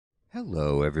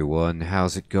Hello everyone,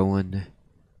 how's it going?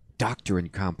 Dr.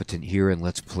 Incompetent here, and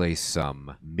let's play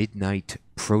some Midnight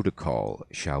Protocol,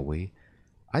 shall we?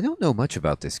 I don't know much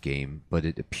about this game, but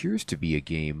it appears to be a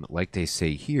game, like they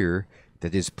say here,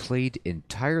 that is played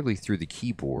entirely through the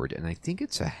keyboard, and I think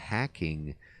it's a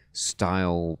hacking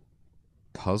style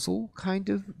puzzle kind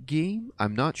of game?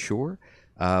 I'm not sure,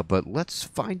 but let's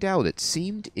find out. It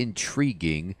seemed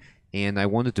intriguing, and I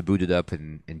wanted to boot it up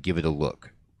and give it a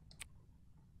look.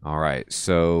 All right,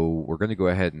 so we're going to go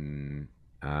ahead and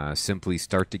simply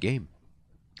start the game.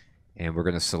 And we're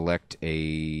going to select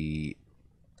a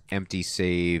empty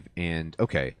save and,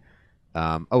 okay.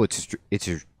 Oh, it's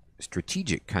a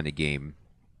strategic kind of game.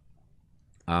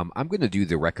 I'm going to do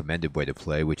the recommended way to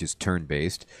play, which is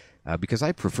turn-based, because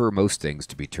I prefer most things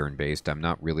to be turn-based. I'm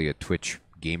not really a Twitch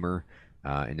gamer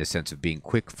in the sense of being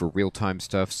quick for real-time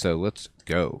stuff, so let's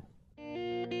go.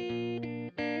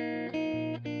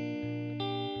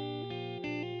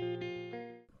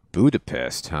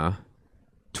 Budapest, huh?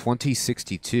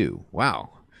 2062.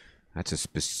 Wow. That's a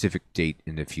specific date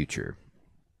in the future.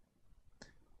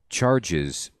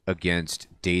 Charges against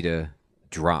Data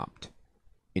dropped.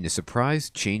 In a surprise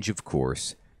change of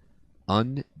course,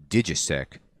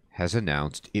 UnDigisec has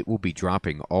announced it will be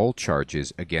dropping all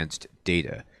charges against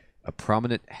Data, a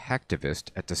prominent hacktivist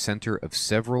at the center of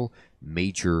several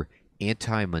major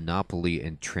anti-monopoly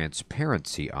and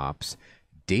transparency ops.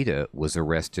 Data was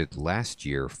arrested last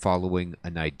year following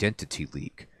an identity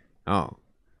leak. Oh,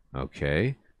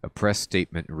 okay. A press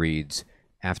statement reads,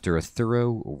 after a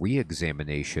thorough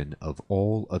re-examination of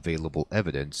all available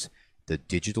evidence, the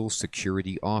Digital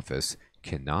Security Office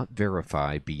cannot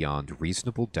verify beyond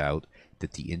reasonable doubt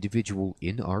that the individual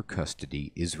in our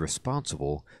custody is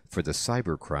responsible for the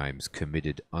cybercrimes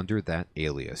committed under that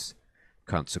alias.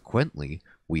 Consequently,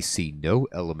 we see no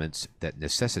elements that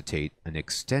necessitate an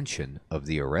extension of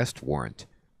the arrest warrant.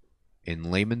 In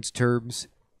layman's terms,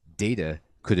 Data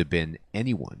could have been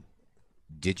anyone.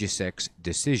 Digisec's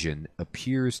decision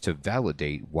appears to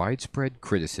validate widespread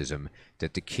criticism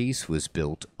that the case was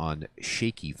built on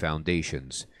shaky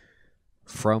foundations.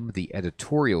 From the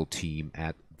editorial team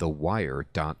at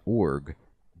thewire.org,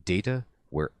 Data,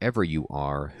 wherever you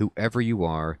are, whoever you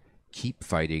are, keep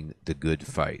fighting the good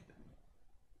fight.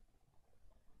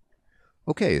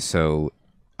 Okay, so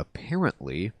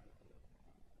apparently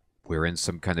we're in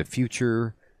some kind of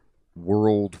future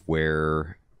world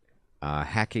where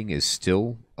hacking is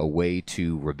still a way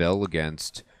to rebel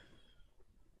against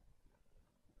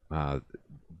the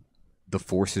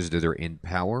forces that are in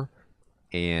power.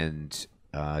 And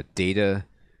Data,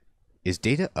 is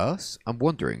Data us? I'm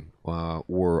wondering.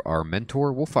 Or our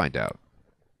mentor? We'll find out.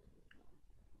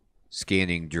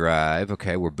 Scanning drive.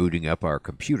 Okay, we're booting up our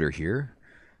computer here.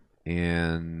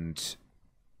 And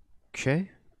okay,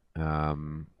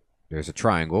 there's a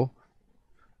triangle,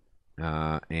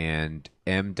 and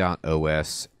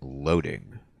m.os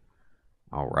loading.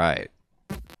 All right,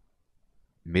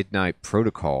 Midnight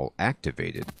Protocol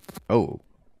activated. Oh,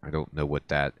 I don't know what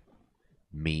that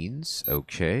means.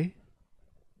 Okay,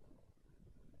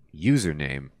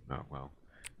 username. Oh well,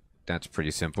 that's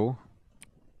pretty simple.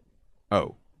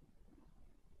 Oh,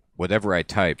 whatever I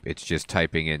type, it's just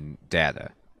typing in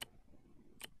data.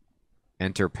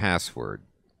 Enter password.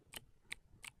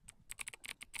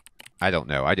 I don't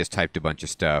know. I just typed a bunch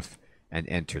of stuff and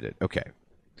entered it. Okay.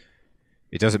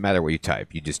 It doesn't matter what you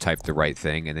type. You just type the right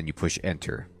thing and then you push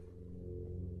enter.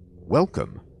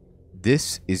 Welcome.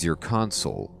 This is your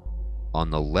console. On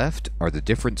the left are the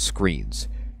different screens.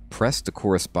 Press the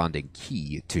corresponding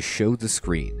key to show the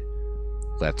screen.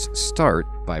 Let's start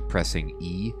by pressing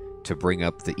E to bring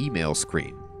up the email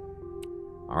screen.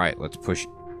 All right, let's push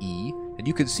E. And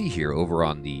you can see here over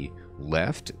on the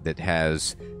left that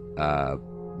has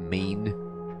main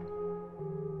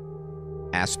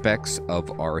aspects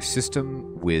of our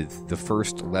system with the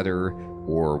first letter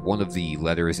or one of the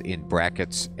letters in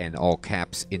brackets and all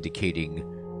caps indicating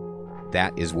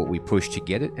that is what we push to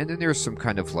get it. And then there's some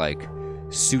kind of like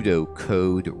pseudo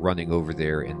code running over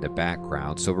there in the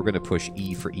background. So we're going to push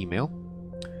E for email.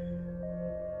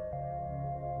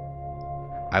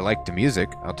 I like the music,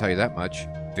 I'll tell you that much.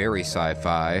 Very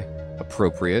sci-fi,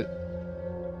 appropriate.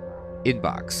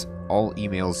 Inbox. All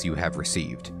emails you have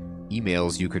received.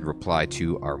 Emails you can reply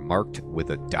to are marked with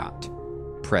a dot.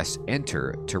 Press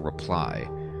enter to reply.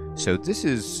 So this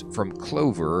is from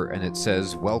Clover, and it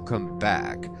says, welcome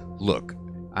back. Look,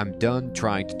 I'm done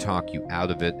trying to talk you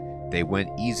out of it. They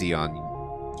went easy on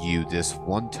you this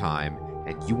one time,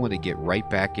 and you want to get right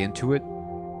back into it?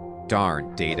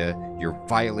 Darn, Data, you're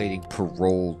violating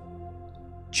parole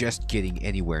just getting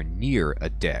anywhere near a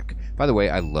deck. By the way,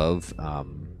 I love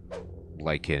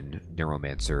like in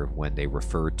Neuromancer, when they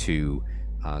refer to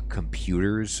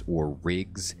computers or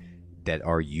rigs that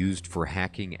are used for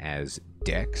hacking as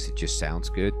decks. It just sounds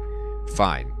good.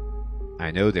 Fine.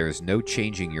 I know there's no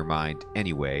changing your mind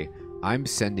anyway. I'm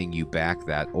sending you back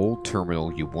that old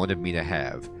terminal you wanted me to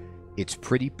have. It's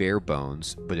pretty bare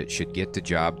bones, but it should get the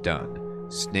job done.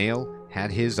 Snail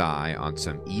had his eye on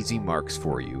some easy marks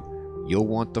for you. You'll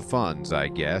want the funds, I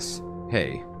guess.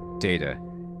 Hey, Data,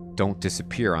 don't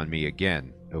disappear on me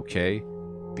again, okay?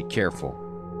 Be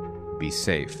careful. Be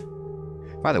safe.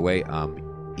 By the way,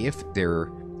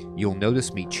 you'll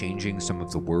notice me changing some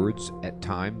of the words at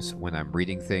times when I'm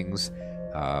reading things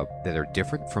that are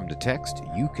different from the text.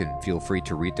 You can feel free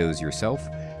to read those yourself.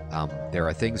 There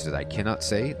are things that I cannot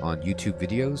say on YouTube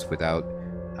videos without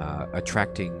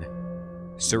attracting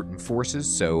certain forces,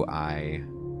 so I,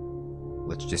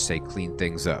 let's just say, clean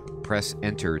things up. Press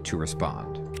enter to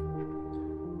respond.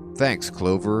 Thanks,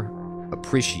 Clover.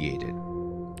 Appreciate it.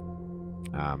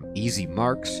 Easy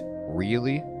marks?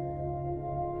 Really?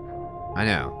 I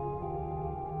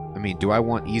know. I mean, do I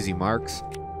want easy marks?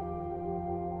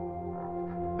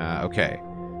 Okay.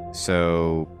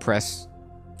 So, press...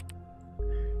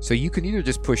 So you can either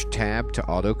just push tab to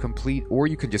autocomplete, or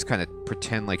you can just kind of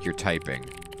pretend like you're typing.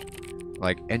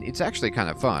 And it's actually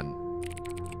kind of fun.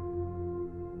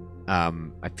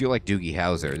 I feel like Doogie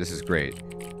Howser. This is great.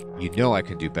 You know I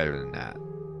can do better than that.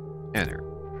 Enter.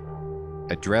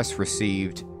 Address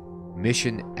received.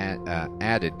 Mission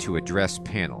added to address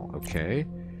panel. Okay.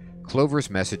 Clover's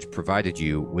message provided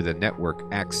you with a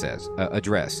network access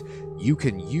address. You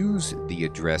can use the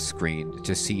address screen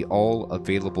to see all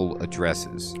available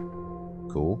addresses.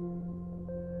 Cool.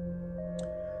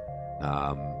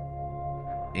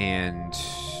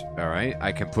 Alright,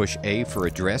 I can push A for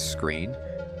address screen,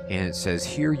 and it says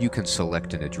here you can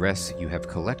select an address you have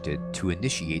collected to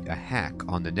initiate a hack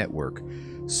on the network.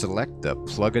 Select the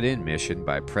plug it in mission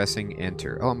by pressing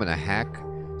enter. Oh, I'm gonna hack.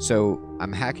 So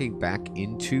I'm hacking back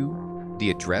into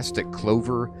the address that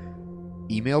Clover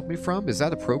emailed me from. Is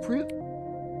that appropriate?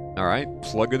 Alright,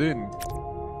 plug it in.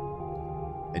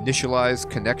 Initialize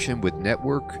connection with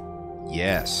network.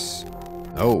 Yes.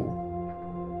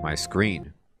 Oh, my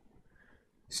screen.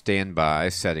 Stand by,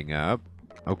 setting up.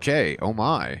 Okay, oh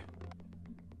my.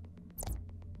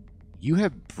 You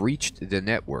have breached the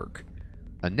network.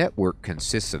 A network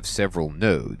consists of several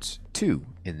nodes, 2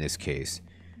 in this case.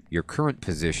 Your current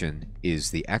position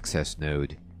is the access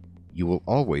node. You will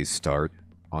always start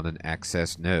on an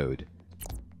access node.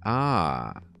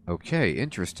 Ah, okay,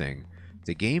 interesting.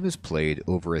 The game is played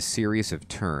over a series of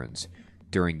turns.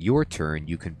 During your turn,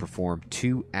 you can perform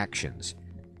 2 actions.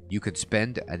 You can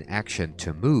spend an action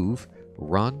to move,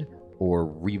 run, or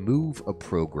remove a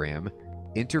program,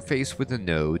 interface with a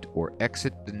node, or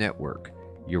exit the network.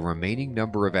 Your remaining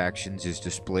number of actions is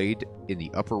displayed in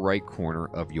the upper right corner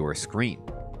of your screen.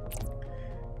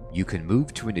 You can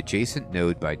move to an adjacent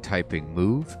node by typing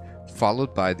move,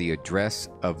 followed by the address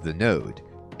of the node.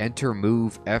 Enter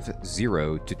move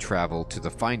F0 to travel to the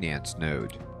finance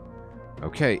node.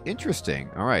 Okay, interesting.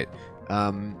 Alright.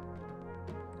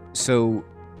 So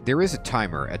there is a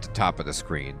timer at the top of the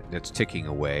screen that's ticking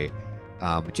away.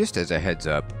 Just as a heads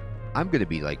up, I'm going to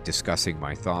be discussing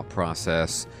my thought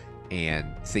process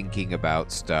and thinking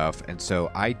about stuff, and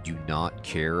so I do not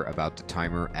care about the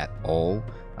timer at all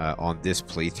on this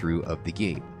playthrough of the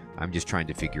game. I'm just trying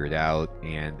to figure it out,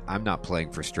 and I'm not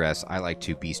playing for stress. I like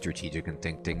to be strategic and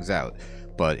think things out,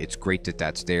 but it's great that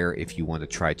that's there if you want to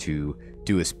try to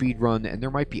do a speed run, and there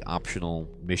might be optional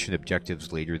mission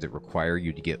objectives later that require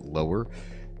you to get lower.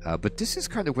 But this is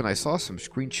kind of, when I saw some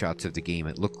screenshots of the game,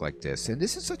 it looked like this, and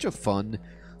this is such a fun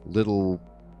little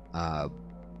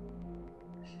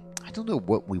I don't know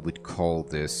what we would call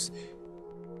this.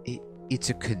 It's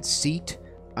a conceit,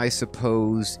 I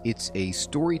suppose. It's a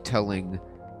storytelling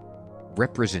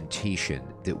representation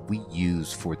that we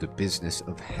use for the business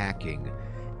of hacking,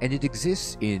 and it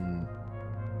exists in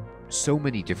so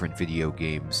many different video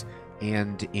games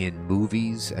and in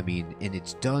movies. I mean, and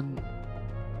it's done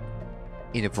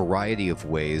in a variety of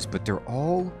ways, but they're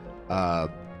all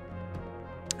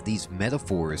these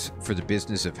metaphors for the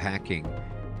business of hacking.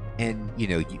 And,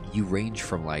 you range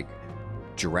from,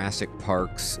 Jurassic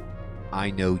Park's I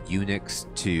Know Unix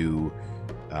to,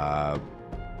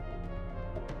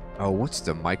 what's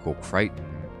the Michael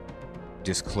Crichton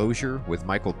Disclosure with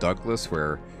Michael Douglas,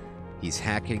 where he's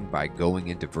hacking by going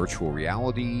into virtual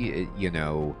reality,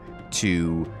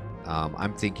 to,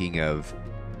 I'm thinking of,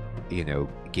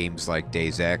 games like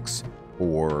Days Ex,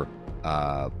 or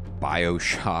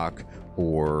BioShock,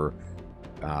 or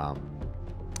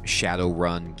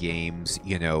Shadowrun games,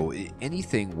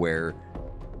 anything where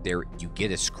you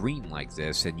get a screen like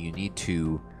this, and you need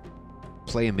to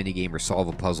play a minigame or solve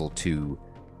a puzzle to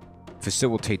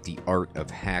facilitate the art of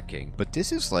hacking. But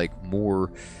this is like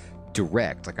more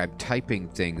direct. Like I'm typing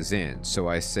things in. So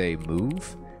I say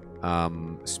move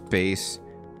space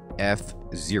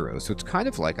F0. So it's kind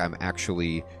of like I'm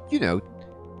actually, you know,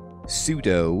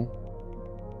 sudo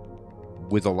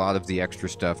with a lot of the extra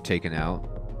stuff taken out,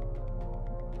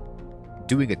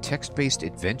 doing a text-based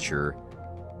adventure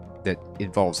that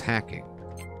involves hacking.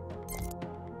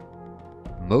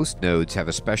 Most nodes have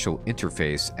a special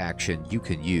interface action you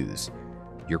can use.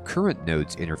 Your current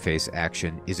node's interface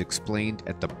action is explained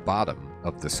at the bottom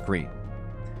of the screen.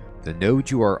 The node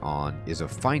you are on is a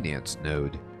finance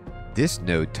node. This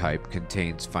node type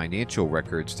contains financial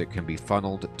records that can be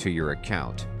funneled to your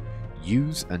account.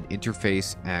 Use an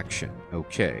interface action.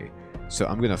 Okay, so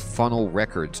I'm going to funnel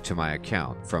records to my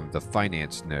account from the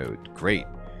finance node. Great.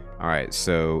 Alright,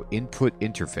 so input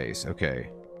interface. Okay.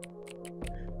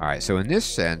 Alright, so in this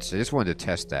sense, I just wanted to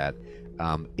test that.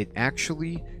 It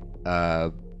actually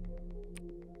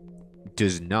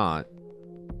does not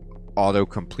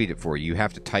auto-complete it for you. You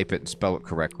have to type it and spell it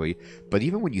correctly. But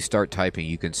even when you start typing,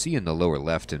 you can see in the lower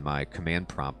left in my command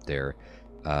prompt there,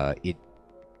 it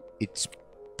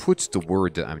puts the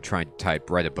word that I'm trying to type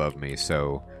right above me,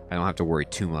 so I don't have to worry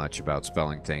too much about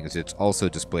spelling things. It's also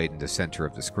displayed in the center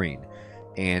of the screen.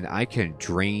 And I can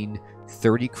drain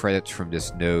 30 credits from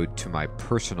this node to my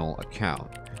personal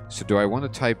account. So do I want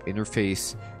to type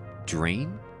interface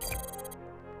drain?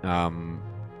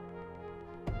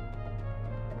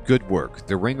 Good work.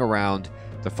 The ring around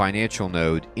the financial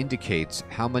node indicates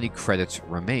how many credits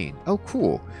remain. Oh,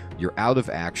 cool. You're out of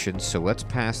action, so let's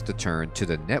pass the turn to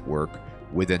the network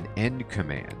with an end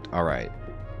command. All right.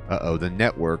 Uh-oh, the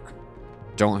network.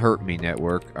 Don't hurt me,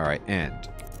 network. All right, end.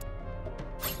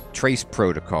 Trace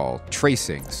protocol.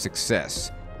 Tracing.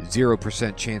 Success.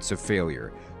 0% chance of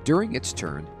failure. During its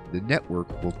turn, the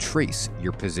network will trace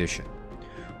your position.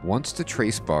 Once the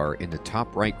trace bar in the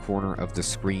top right corner of the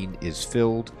screen is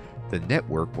filled, the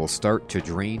network will start to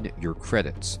drain your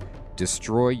credits,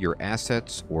 destroy your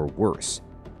assets, or worse.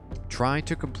 Try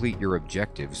to complete your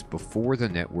objectives before the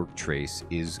network trace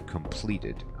is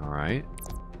completed. Alright?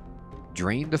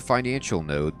 Drain the financial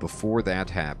node before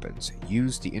that happens.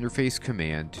 Use the interface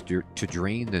command to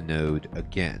drain the node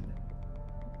again.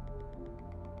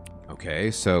 Okay,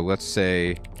 so let's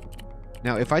say...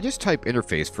 Now, if I just type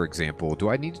interface, for example, do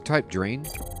I need to type drain?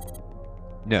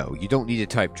 No, you don't need to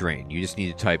type drain. You just need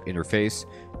to type interface,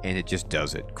 and it just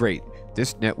does it. Great.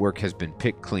 This network has been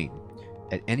picked clean.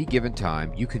 At any given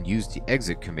time, you can use the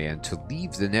exit command to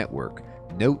leave the network.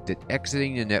 Note that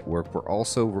exiting the network will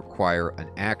also require an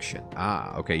action.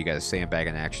 Ah, okay, you got to sandbag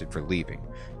an action for leaving.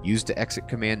 Use the exit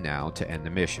command now to end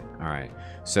the mission. Alright,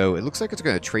 so it looks like it's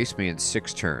going to trace me in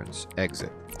 6 turns.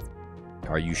 Exit.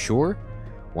 Are you sure?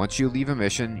 Once you leave a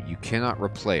mission, you cannot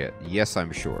replay it. Yes,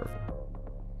 I'm sure.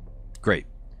 Great.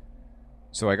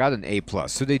 So I got an A+.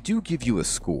 So they do give you a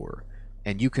score.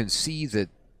 And you can see that,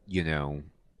 you know,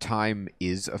 time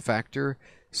is a factor.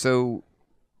 So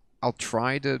I'll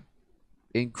try to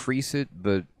increase it,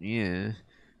 but yeah.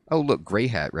 Oh, look, Grey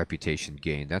Hat reputation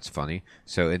gain. That's funny.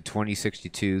 So in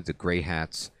 2062, the Grey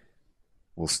Hats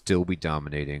will still be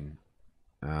dominating.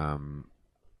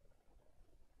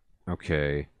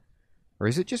 Okay. Or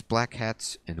is it just black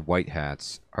hats and white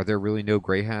hats? Are there really no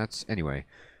gray hats? Anyway.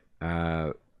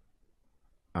 Alright.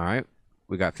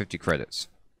 We got 50 credits.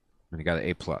 And we got an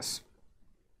A+.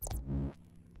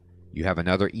 You have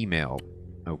another email.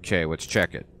 Okay, let's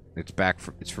check it.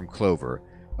 It's from Clover.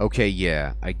 Okay,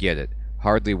 yeah, I get it.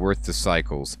 Hardly worth the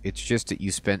cycles. It's just that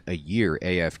you spent a year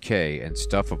AFK and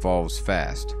stuff evolves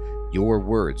fast. Your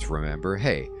words, remember?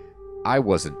 Hey, I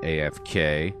wasn't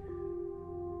AFK.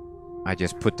 I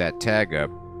just put that tag up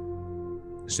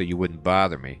so you wouldn't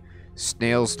bother me.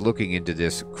 Snail's looking into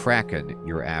this Kraken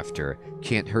you're after.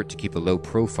 Can't hurt to keep a low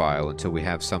profile until we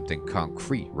have something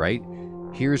concrete, right?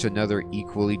 Here's another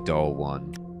equally dull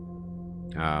one.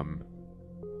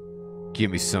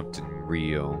 Give me something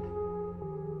real.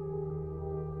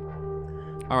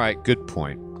 Alright, good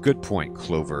point. Good point,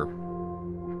 Clover.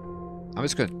 I'm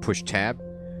just going to push tab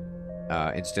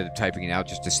instead of typing it out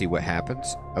just to see what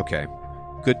happens. Okay.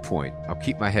 Good point. I'll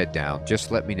keep my head down.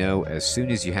 Just let me know as soon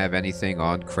as you have anything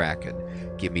on Kraken.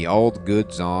 Give me all the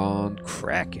goods on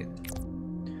Kraken.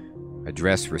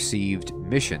 Address received.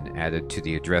 Mission added to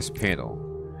the address panel.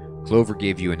 Clover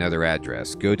gave you another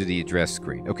address. Go to the address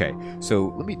screen. Okay,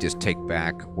 so let me just take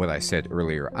back what I said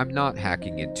earlier. I'm not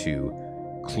hacking into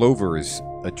Clover's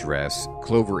address.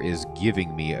 Clover is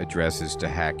giving me addresses to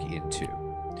hack into.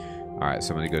 Alright,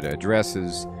 so I'm going to go to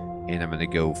addresses. And I'm going to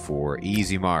go for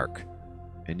easy mark.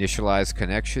 Initialize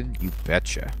connection, you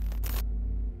betcha.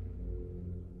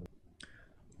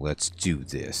 Let's do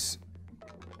this.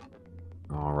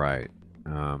 Alright.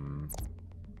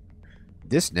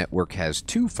 This network has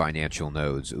 2 financial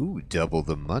nodes. Ooh, double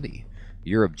the money.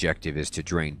 Your objective is to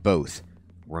drain both.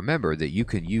 Remember that you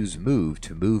can use move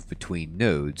to move between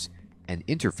nodes and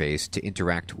interface to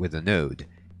interact with a node.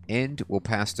 End will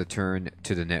pass the turn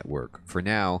to the network. For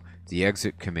now, the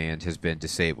exit command has been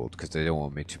disabled because they don't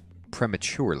want me to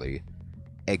prematurely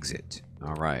exit.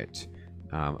 Alright.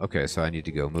 Okay, so I need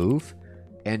to go move.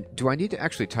 And do I need to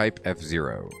actually type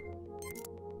F0?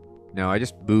 No, I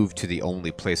just moved to the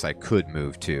only place I could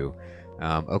move to.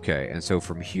 Okay, and so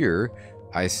from here,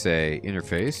 I say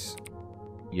interface.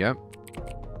 Yep.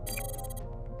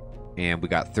 And we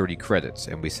got 30 credits,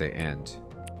 and we say end.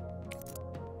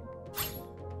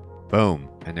 Boom.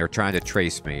 And they're trying to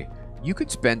trace me. You could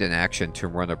spend an action to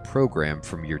run a program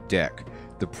from your deck.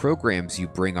 The programs you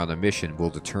bring on a mission will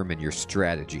determine your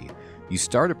strategy. You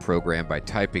start a program by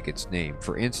typing its name.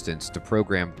 For instance, the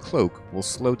program Cloak will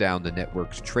slow down the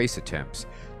network's trace attempts.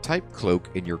 Type Cloak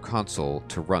in your console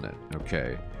to run it.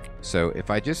 Okay. So if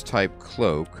I just type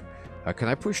Cloak, can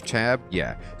I push tab?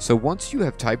 Yeah. So once you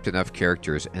have typed enough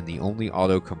characters and the only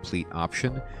autocomplete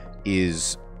option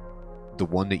is the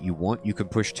one that you want, you can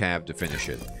push tab to finish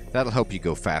it. That'll help you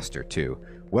go faster too.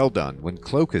 Well done. When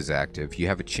Cloak is active, you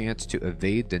have a chance to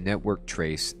evade the network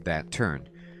trace that turn,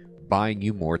 buying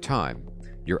you more time.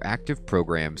 Your active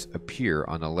programs appear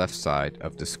on the left side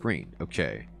of the screen.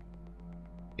 Okay.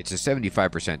 It's a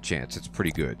 75% chance. It's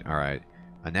pretty good. Alright.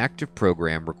 An active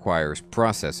program requires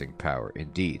processing power.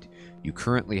 Indeed. You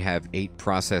currently have 8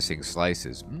 processing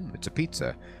slices. It's a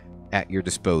pizza. At your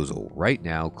disposal. Right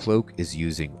now, Cloak is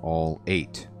using all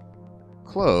 8.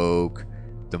 Cloak.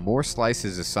 The more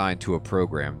slices assigned to a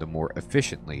program, the more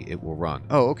efficiently it will run.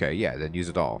 Oh, okay, yeah, then use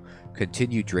it all.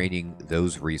 Continue draining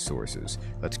those resources.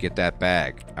 Let's get that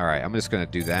bag. Alright, I'm just going to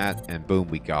do that, and boom,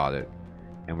 we got it.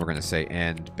 And we're going to say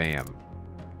end, bam.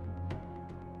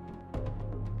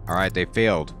 Alright, they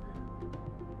failed.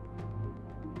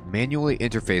 Manually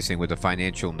interfacing with a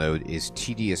financial node is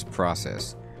tedious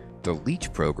process. The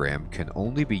leech program can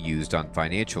only be used on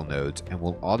financial nodes and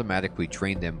will automatically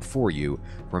train them for you.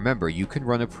 Remember, you can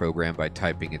run a program by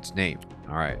typing its name.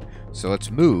 Alright, so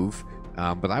let's move,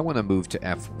 but I want to move to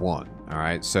F1.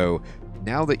 Alright, so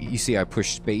now that you see I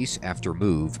push space after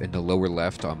move in the lower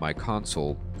left on my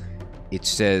console, it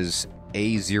says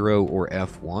A0 or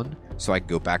F1, so I can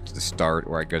go back to the start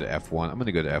or I go to F1. I'm going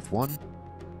to go to F1.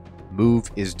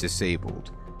 Move is disabled.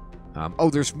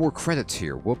 Oh, there's more credits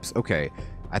here. Whoops, okay.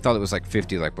 I thought it was like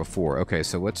 50 like before. Okay,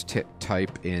 so let's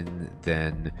type in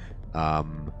then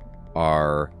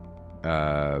our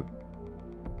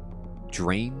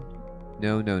drain.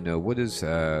 No. What is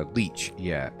leech?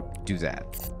 Yeah, do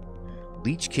that.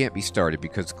 Leech can't be started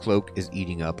because Cloak is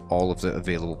eating up all of the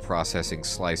available processing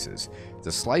slices.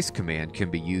 The slice command can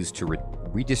be used to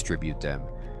redistribute them.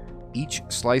 Each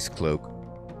slice cloak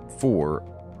 4.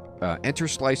 Enter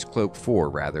slice cloak 4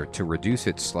 rather to reduce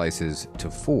its slices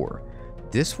to 4.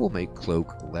 This will make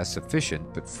Cloak less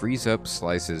efficient, but frees up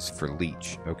slices for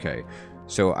Leech. Okay,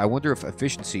 so I wonder if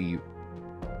efficiency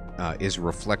is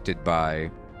reflected by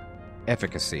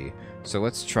efficacy. So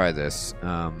let's try this.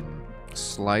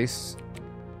 Slice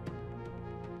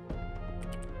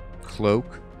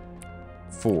Cloak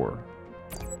 4.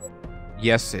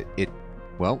 Yes, it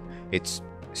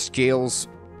scales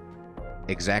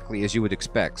exactly as you would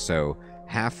expect. So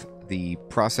half the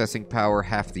processing power,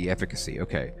 half the efficacy.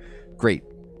 Okay. Great.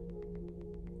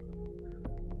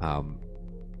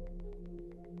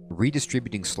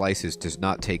 Redistributing slices does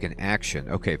not take an action.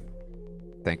 Okay,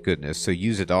 thank goodness. So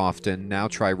use it often. Now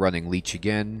try running Leech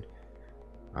again.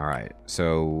 Alright,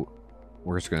 so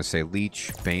we're just going to say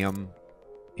Leech, bam.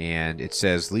 And it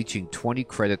says leeching 20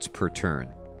 credits per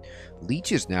turn.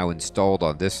 Leech is now installed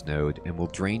on this node and will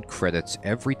drain credits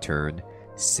every turn,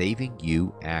 saving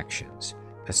you actions.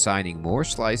 Assigning more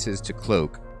slices to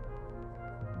Cloak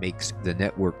makes the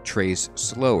network trace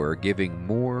slower, giving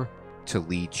more to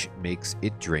Leech makes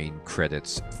it drain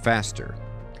credits faster.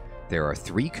 There are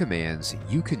 3 commands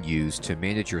you can use to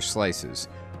manage your slices.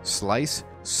 Slice,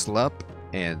 slup,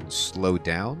 and slow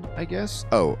down, I guess?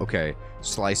 Oh, okay.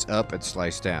 Slice up and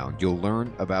slice down. You'll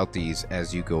learn about these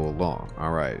as you go along.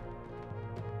 Alright.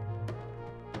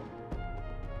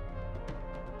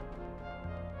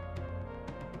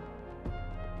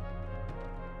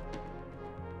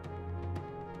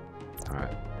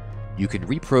 You can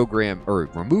reprogram or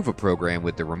remove a program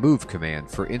with the remove command.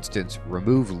 For instance,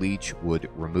 remove leech would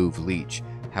remove leech.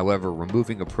 However,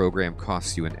 removing a program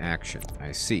costs you an action.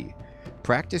 I see.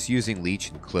 Practice using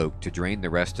Leech and Cloak to drain the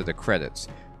rest of the credits.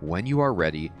 When you are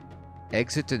ready,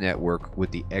 exit the network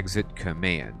with the exit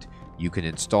command. You can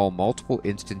install multiple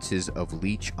instances of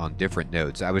Leech on different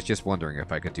nodes. I was just wondering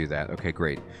if I could do that. Okay,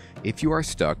 great. If you are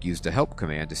stuck, use the help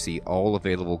command to see all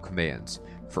available commands.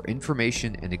 For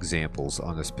information and examples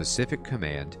on a specific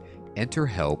command, enter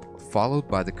help followed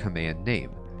by the command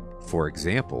name. For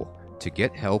example, to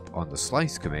get help on the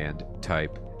slice command,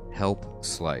 type help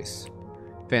slice.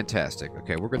 Fantastic.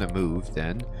 Okay, we're going to move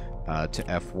then to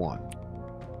F1.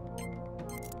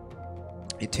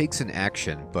 It takes an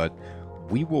action, but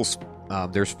we will...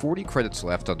 there's 40 credits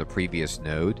left on the previous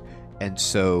node, and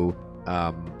so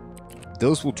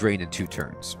those will drain in 2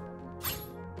 turns.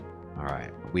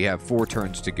 Alright, we have 4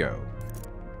 turns to go.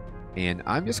 And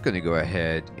I'm just going to go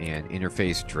ahead and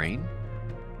interface drain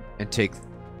and take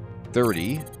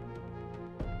 30.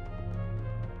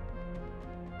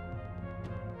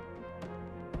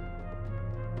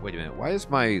 Wait a minute, why is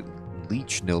my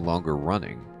Leech no longer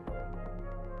running?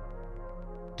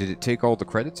 Did it take all the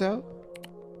credits out?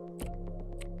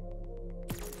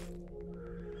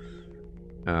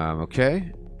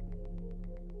 Okay.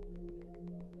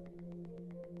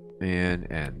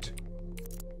 And end.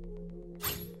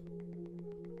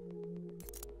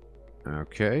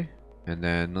 Okay. And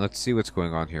then let's see what's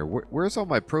going on here. Where's all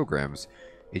my programs?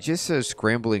 It just says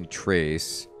scrambling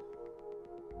trace.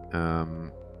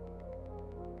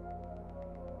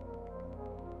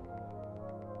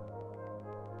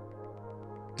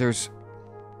 There's...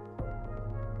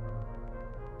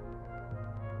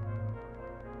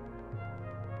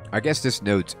 I guess this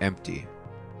node's empty.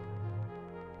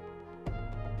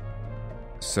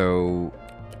 So...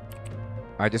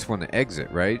 I just want to exit,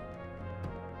 right?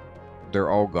 They're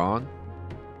all gone?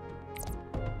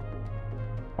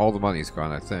 All the money's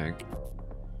gone, I think.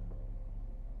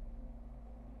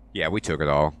 Yeah, we took it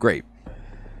all. Great.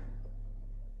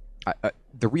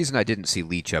 The reason I didn't see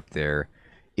Leech up there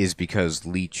is because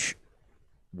Leech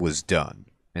was done.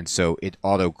 And so it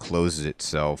auto-closes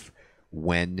itself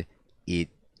when it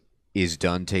is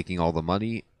done taking all the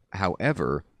money.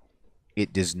 However,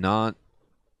 it does not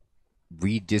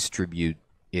redistribute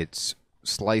its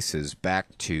slices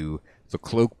back to the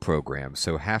cloak program.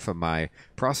 So half of my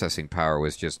processing power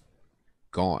was just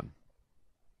gone.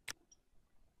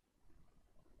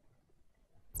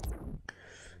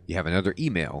 You have another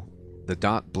email. The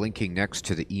dot blinking next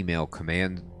to the email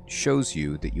command shows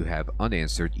you that you have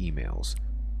unanswered emails.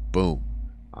 Boom.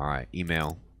 Alright,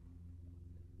 email.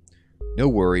 No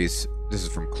worries. This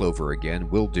is from Clover again.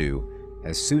 Will do.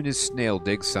 As soon as Snail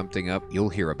digs something up, you'll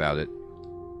hear about it.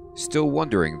 Still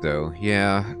wondering, though.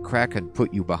 Yeah, Kraken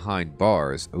put you behind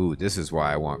bars. Ooh, this is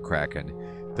why I want Kraken.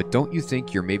 But don't you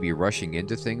think you're maybe rushing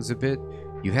into things a bit?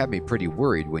 You had me pretty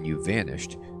worried when you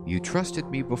vanished. You trusted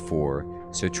me before,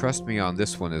 so trust me on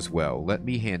this one as well. Let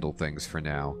me handle things for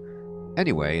now.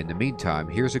 Anyway, in the meantime,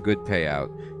 here's a good payout.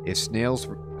 If Snail's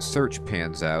search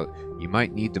pans out, you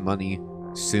might need the money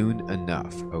soon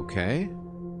enough, okay?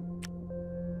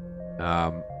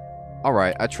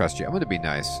 Alright, I trust you. I'm gonna be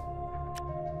nice.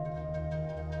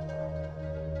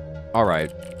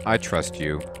 Alright, I trust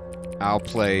you. I'll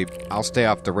stay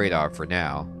off the radar for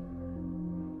now.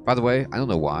 By the way, I don't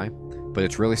know why, but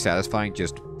it's really satisfying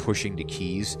just pushing the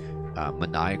keys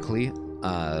maniacally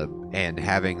and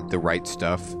having the right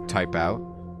stuff type out.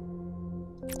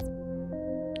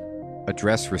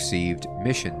 Address received,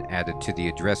 mission added to the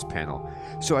address panel.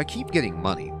 So I keep getting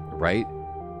money, right?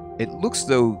 It looks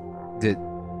though that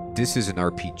this is an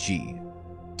RPG.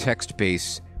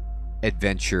 Text-based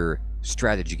adventure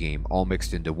strategy game all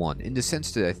mixed into one, in the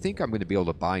sense that I think I'm going to be able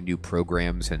to buy new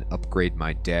programs and upgrade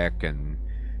my deck and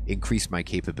increase my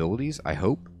capabilities, I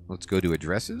hope. Let's go to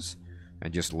addresses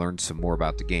and just learn some more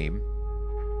about the game.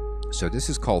 So this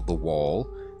is called The Wall,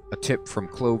 a tip from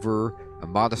Clover, a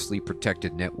modestly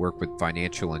protected network with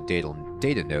financial and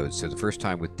data nodes. So the first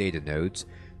time with data nodes,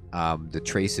 the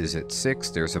trace is at 6.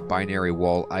 There's a binary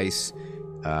wall ice,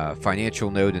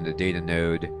 financial node and a data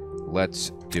node.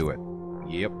 Let's do it.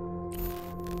 Yep.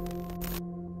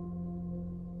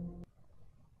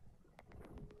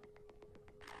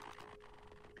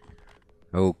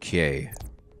 Okay.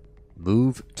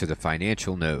 Move to the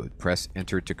financial node. Press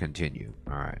enter to continue.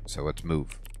 Alright, so let's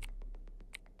move.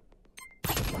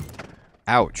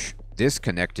 Ouch. This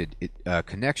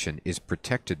connection is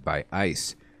protected by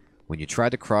ice. When you try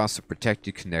to cross a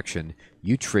protected connection,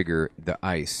 you trigger the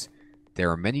ice.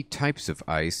 There are many types of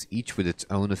ice, each with its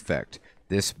own effect.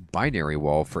 This binary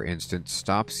wall, for instance,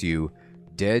 stops you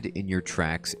dead in your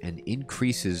tracks and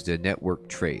increases the network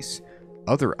trace.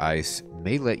 other ice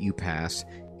may let you pass,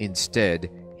 instead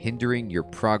hindering your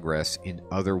progress in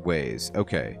other ways.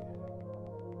 Okay.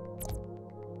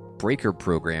 Breaker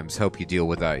programs help you deal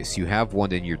with ice. You have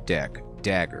one in your deck.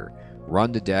 Dagger.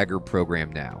 Run the Dagger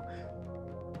program now.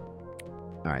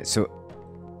 Alright, so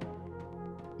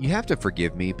you have to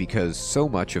forgive me because so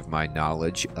much of my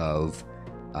knowledge of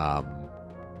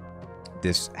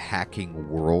this hacking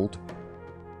world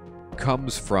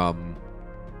comes from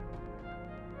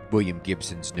William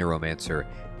Gibson's Neuromancer,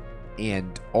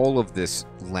 and all of this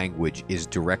language is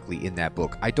directly in that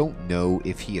book. I don't know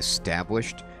if he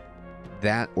established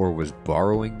that or was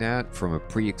borrowing that from a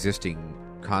pre-existing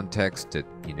context that,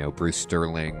 you know, Bruce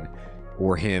Sterling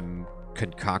or him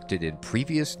concocted in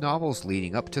previous novels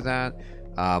leading up to that,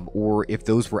 or if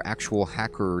those were actual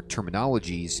hacker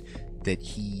terminologies that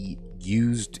he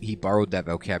used. He borrowed that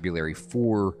vocabulary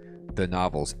for the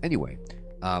novels. Anyway,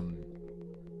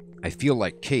 I feel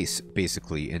like Case,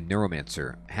 basically, in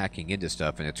Neuromancer, hacking into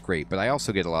stuff, and it's great. But I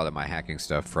also get a lot of my hacking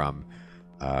stuff from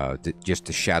just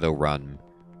the Shadowrun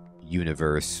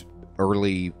universe,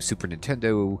 early Super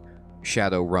Nintendo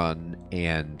Shadowrun,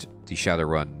 and the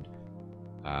Shadowrun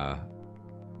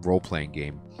role-playing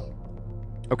game.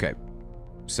 Okay,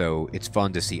 so it's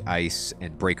fun to see ICE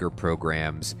and breaker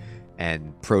programs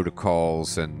and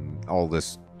protocols and all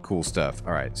this cool stuff.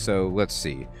 All right, so let's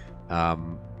see.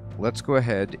 Let's go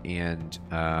ahead and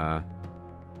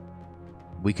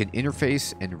we can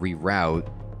interface and reroute.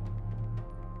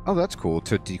 Oh, that's cool,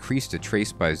 to decrease the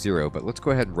trace by 0, but let's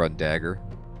go ahead and run Dagger.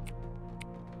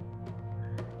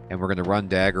 And we're going to run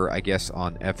Dagger, I guess,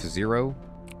 on F0.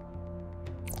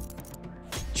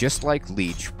 Just like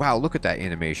Leech. Wow, look at that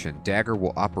animation. Dagger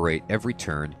will operate every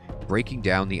turn, breaking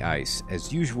down the ice.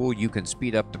 As usual, you can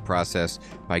speed up the process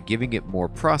by giving it more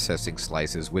processing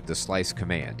slices with the slice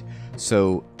command.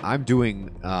 So I'm doing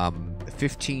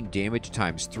 15 damage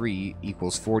times 3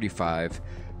 equals 45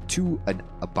 to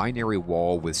a binary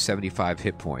wall with 75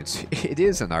 hit points. It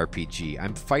is an RPG.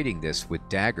 I'm fighting this with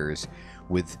daggers,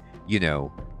 with, you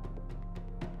know,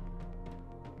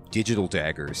 digital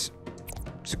daggers.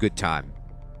 It's a good time.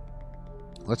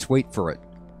 Let's wait for a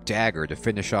dagger to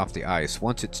finish off the ice.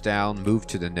 Once it's down, move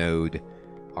to the node.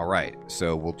 Alright,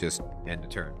 so we'll just end the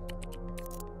turn.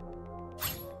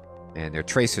 And they're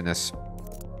tracing us.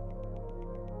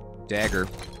 Dagger.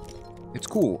 It's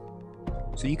cool.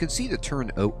 So you can see the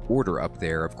turn order up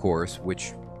there, of course,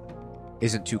 which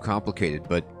isn't too complicated,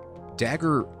 but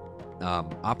Dagger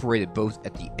operated both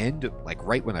at the end, like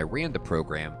right when I ran the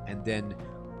program, and then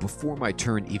before my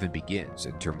turn even begins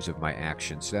in terms of my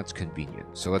action, so that's convenient.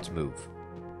 So let's move.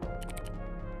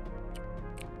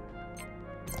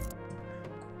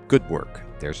 Good work.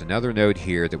 There's another node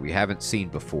here that we haven't seen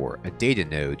before, a data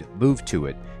node. Move to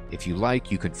it. If you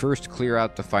like, you can first clear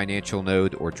out the financial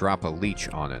node or drop a leech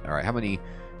on it. Alright, how many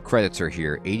credits are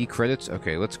here? 80 credits?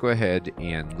 Okay, let's go ahead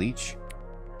and leech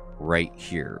right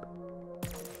here.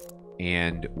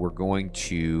 And we're going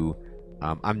to...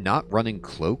 I'm not running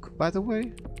Cloak, by the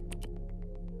way.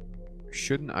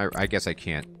 Shouldn't I? I guess I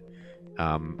can't.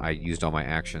 I used all my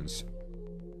actions.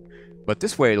 But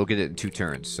this way it'll get it in 2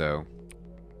 turns, so...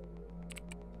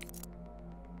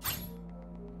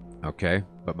 Okay,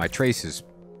 but my trace is...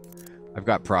 I've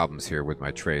got problems here with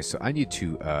my trace, so I need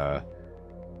to,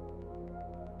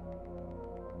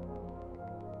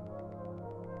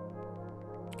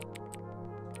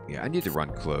 yeah, I need to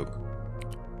run Cloak.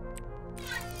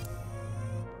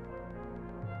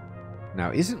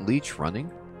 Now, isn't Leech running?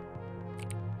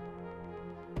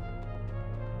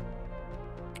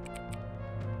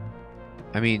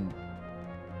 I mean...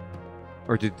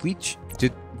 Or did Leech...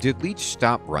 Did Leech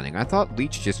stop running? I thought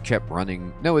Leech just kept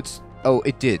running... No, it's... Oh,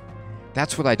 it did.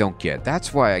 That's what I don't get.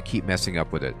 That's why I keep messing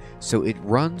up with it. So it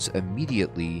runs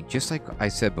immediately, just like I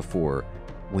said before,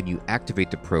 when you activate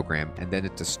the program, and then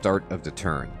at the start of the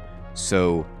turn.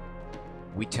 So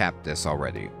we tapped this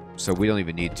already. So we don't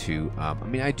even need to... I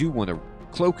mean, I do want to...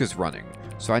 Cloak is running,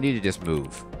 so I need to just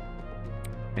move.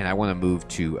 And I want to move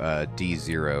to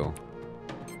D0.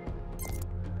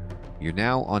 You're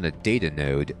now on a data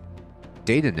node.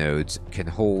 Data nodes can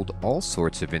hold all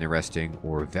sorts of interesting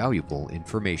or valuable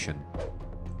information.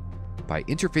 By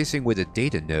interfacing with a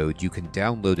data node, you can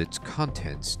download its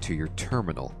contents to your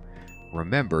terminal.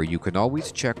 Remember, you can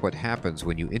always check what happens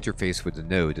when you interface with the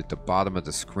node at the bottom of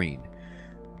the screen.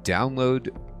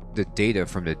 Download the data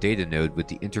from the data node with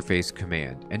the interface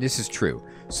command. And this is true.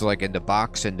 So like in the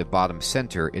box in the bottom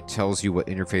center, it tells you what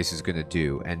interface is going to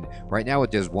do. And right now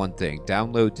it does one thing.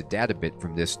 Download the data bit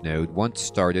from this node. Once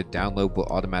started, download will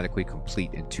automatically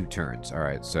complete in 2 turns.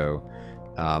 Alright, so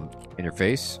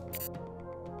interface.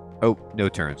 Oh, no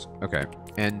turns. Okay.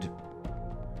 And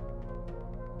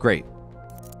Great.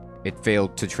 It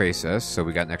failed to trace us, so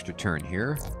we got an extra turn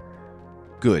here.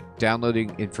 Good.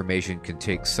 Downloading information can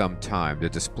take some time. The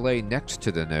display next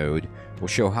to the node will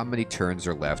show how many turns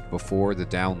are left before the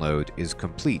download is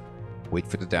complete. Wait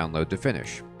for the download to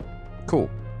finish. Cool.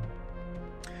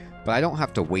 But I don't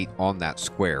have to wait on that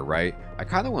square, right? I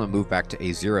kind of want to move back to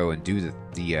A0 and do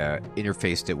the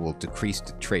interface that will decrease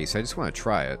the trace. I just want to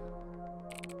try it.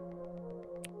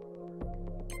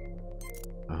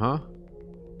 Uh-huh.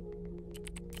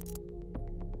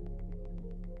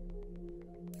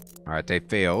 Alright, they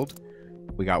failed.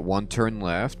 We got one turn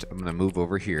left. I'm going to move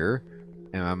over here.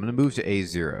 And I'm going to move to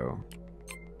A0.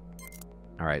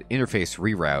 Alright, interface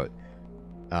reroute.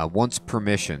 Once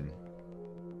permission.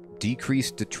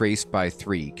 Decrease the trace by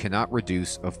 3. Cannot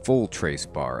reduce a full trace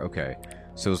bar. Okay.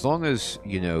 So as long as,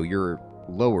 you know, you're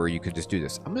lower, you can just do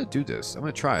this. I'm going to do this. I'm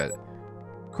going to try it.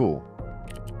 Cool.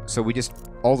 So we just...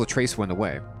 all the trace went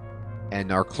away.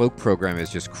 And our cloak program is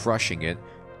just crushing it.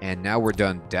 And now we're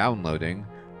done downloading.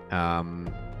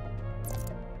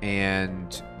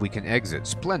 And we can exit.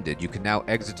 Splendid. You can now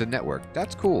exit the network.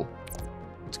 That's cool.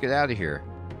 Let's get out of here.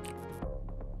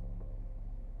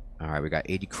 Alright, we got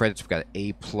 80 credits. We got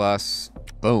A+.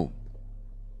 Boom.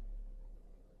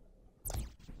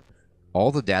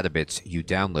 All the data bits you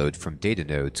download from data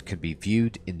nodes can be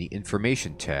viewed in the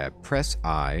Information tab. Press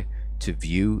I to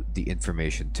view the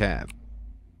Information tab.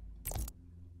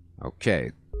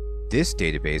 Okay. This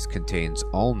database contains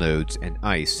all nodes and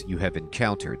ice you have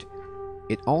encountered.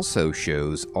 It also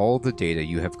shows all the data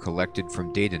you have collected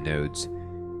from data nodes.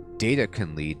 Data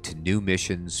can lead to new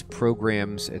missions,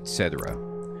 programs, etc.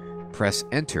 Press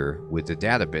Enter with the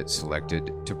data bit selected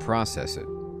to process it.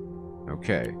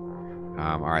 Okay.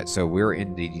 Alright, so we're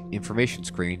in the information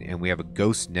screen and we have a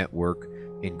ghost network,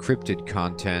 encrypted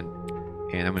content,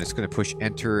 and I'm just going to push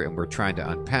Enter and we're trying to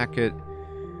unpack it,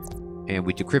 and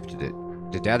we decrypted it.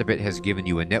 The data bit has given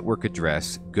you a network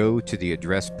address. Go to the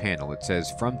address panel. It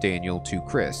says from Daniel to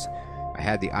Chris. I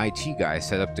had the IT guy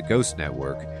set up the ghost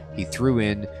network. He threw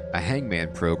in a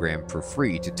hangman program for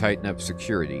free to tighten up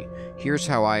security. Here's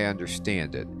how I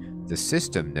understand it. The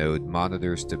system node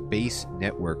monitors the base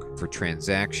network for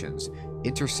transactions,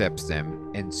 intercepts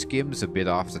them, and skims a bit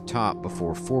off the top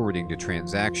before forwarding the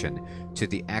transaction to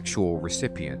the actual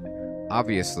recipient.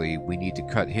 Obviously, we need to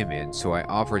cut him in, so I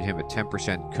offered him a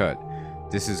 10% cut.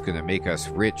 This is going to make us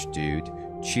rich, dude.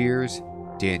 Cheers,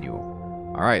 Daniel.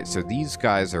 Alright, so these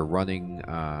guys are running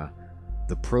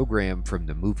the program from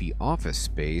the movie Office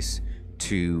Space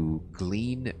to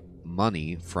glean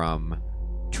money from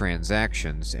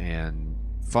transactions and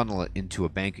funnel it into a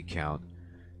bank account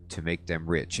to make them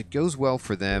rich. It goes well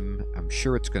for them. I'm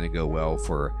sure it's going to go well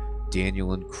for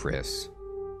Daniel and Chris.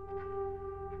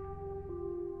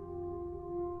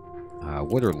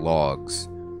 What are logs?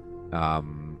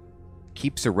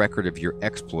 Keeps a record of your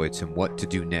exploits and what to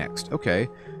do next. Okay,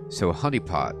 so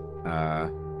honeypot.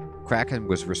 Kraken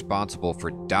was responsible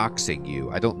for doxing you.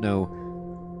 I don't know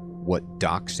what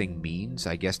doxing means.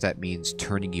 I guess that means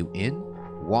turning you in.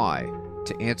 Why?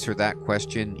 To answer that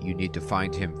question, you need to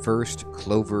find him first.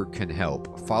 Clover can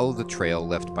help. Follow the trail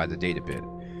left by the data bit.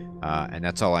 And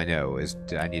that's all I know, is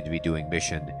I need to be doing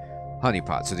mission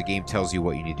honeypot. So the game tells you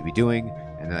what you need to be doing,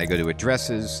 and then I go to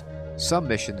addresses. Some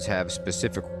missions have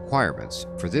specific requirements.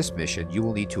 For this mission, you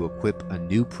will need to equip a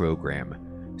new program,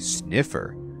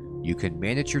 Sniffer. You can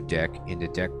manage your deck in the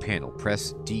deck panel.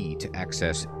 Press D to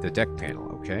access the deck panel,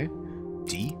 okay?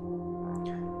 D?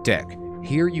 Deck.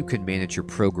 Here you can manage your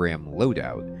program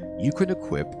loadout. You can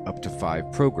equip up to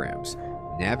 5 programs.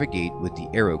 Navigate with the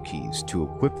arrow keys to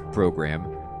equip a program.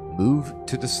 Move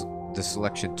to the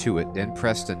selection to it, then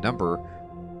press the number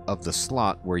of the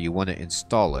slot where you want to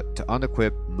install it. To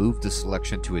unequip, move the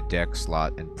selection to a deck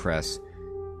slot and press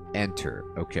Enter.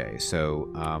 Okay,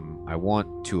 so I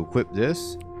want to equip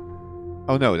this.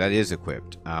 Oh no, that is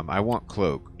equipped. I want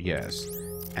Cloak, yes.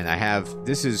 And I have,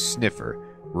 this is Sniffer.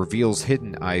 Reveals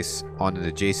hidden ice on an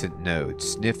adjacent node.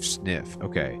 Sniff, sniff.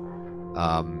 Okay.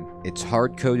 It's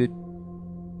hard-coded.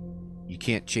 You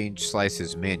can't change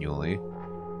slices manually.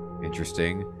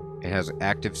 Interesting. It has an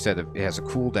active set of, it has a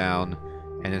cooldown,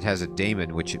 and it has a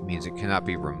daemon, which it means it cannot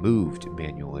be removed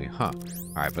manually. Huh.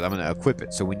 Alright, but I'm going to equip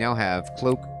it. So we now have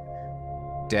Cloak,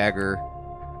 Dagger,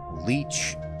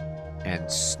 Leech, and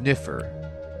Sniffer.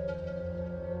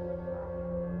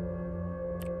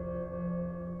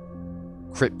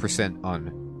 Crit percent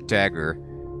on Dagger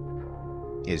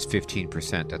is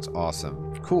 15%. That's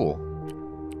awesome. Cool.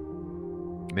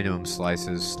 Minimum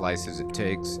slices it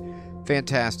takes.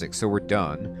 Fantastic. So we're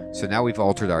done. So now we've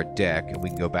altered our deck, and we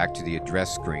can go back to the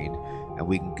address screen, and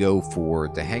we can go for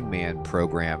the Hangman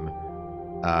program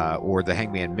or the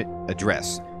Hangman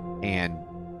address, and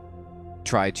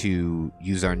try to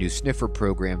use our new sniffer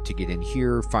program to get in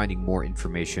here, finding more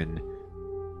information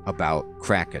about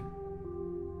Kraken.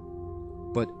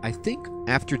 But I think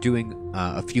after doing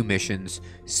a few missions,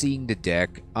 seeing the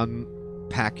deck,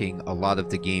 unpacking a lot of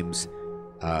the game's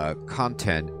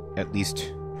content, at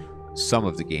least some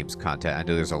of the game's content, I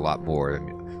know there's a lot more. I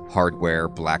mean, hardware,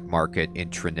 black market,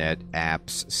 intranet,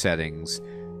 apps, settings,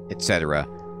 etc.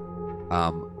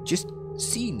 Just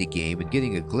seeing the game and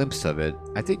getting a glimpse of it,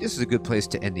 I think this is a good place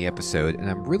to end the episode, and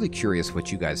I'm really curious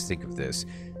what you guys think of this.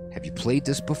 Have you played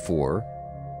this before?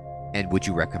 And would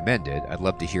you recommend it? I'd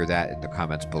love to hear that in the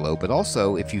comments below. But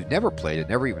also, if you've never played it,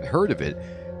 never even heard of it,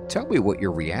 tell me what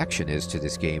your reaction is to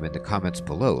this game in the comments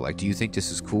below. Like, do you think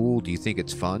this is cool? Do you think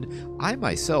it's fun? I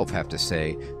myself have to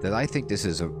say that I think this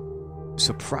is a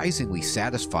surprisingly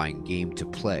satisfying game to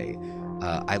play.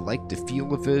 I like the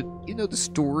feel of it. You know, the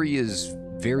story is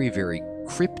very, very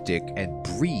cryptic and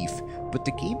brief, but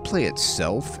the gameplay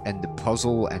itself and the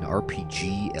puzzle and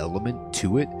RPG element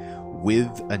to it,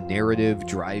 with a narrative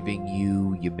driving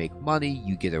you, you make money,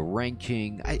 you get a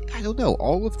ranking. I don't know.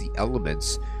 All of the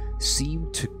elements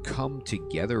seem to come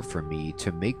together for me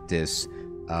to make this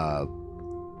a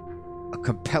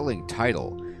compelling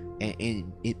title.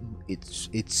 And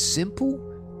it's simple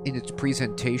in its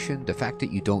presentation. The fact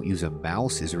that you don't use a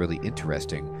mouse is really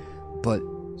interesting, but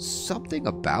something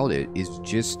about it is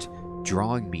just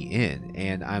drawing me in,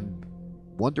 and I'm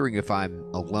wondering if I'm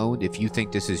alone. If you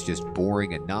think this is just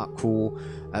boring and not cool,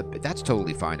 that's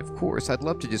totally fine, of course. I'd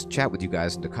love to just chat with you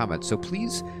guys in the comments, so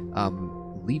please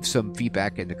leave some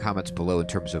feedback in the comments below in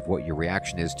terms of what your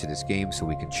reaction is to this game so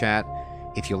we can chat.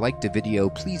 If you liked the video,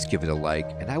 please give it a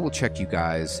like, and I will check you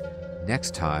guys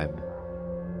next time.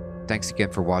 Thanks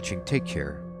again for watching. Take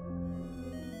care.